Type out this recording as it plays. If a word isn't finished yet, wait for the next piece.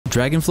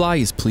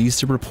Draganfly is pleased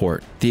to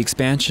report the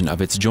expansion of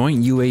its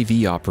joint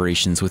UAV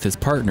operations with its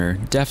partner,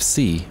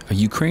 DEF-C, a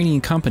Ukrainian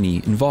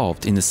company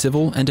involved in the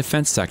civil and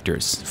defense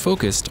sectors,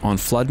 focused on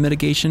flood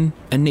mitigation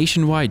and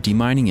nationwide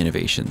demining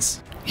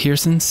innovations.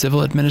 Kherson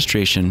Civil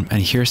Administration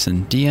and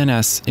Kherson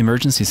DSNS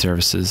emergency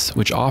services,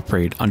 which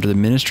operate under the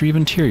Ministry of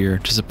Interior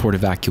to support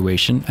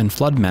evacuation and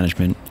flood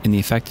management in the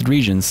affected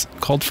regions,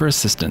 called for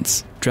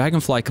assistance.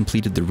 Draganfly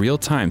completed the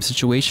real-time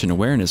situation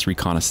awareness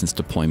reconnaissance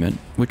deployment,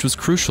 which was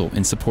crucial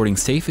in supporting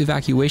safe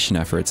evacuation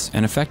efforts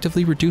and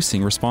effectively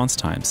reducing response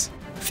times.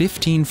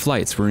 15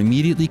 flights were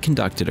immediately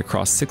conducted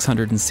across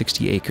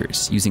 660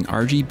 acres using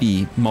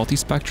RGB,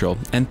 multispectral,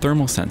 and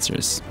thermal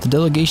sensors. The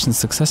delegation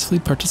successfully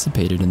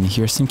participated in the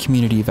Kherson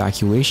community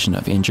evacuation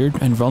of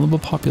injured and vulnerable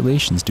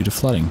populations due to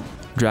flooding.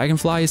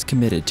 Draganfly is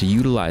committed to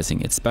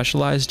utilizing its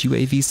specialized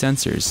UAV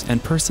sensors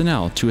and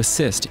personnel to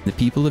assist the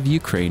people of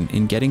Ukraine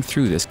in getting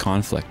through this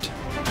conflict.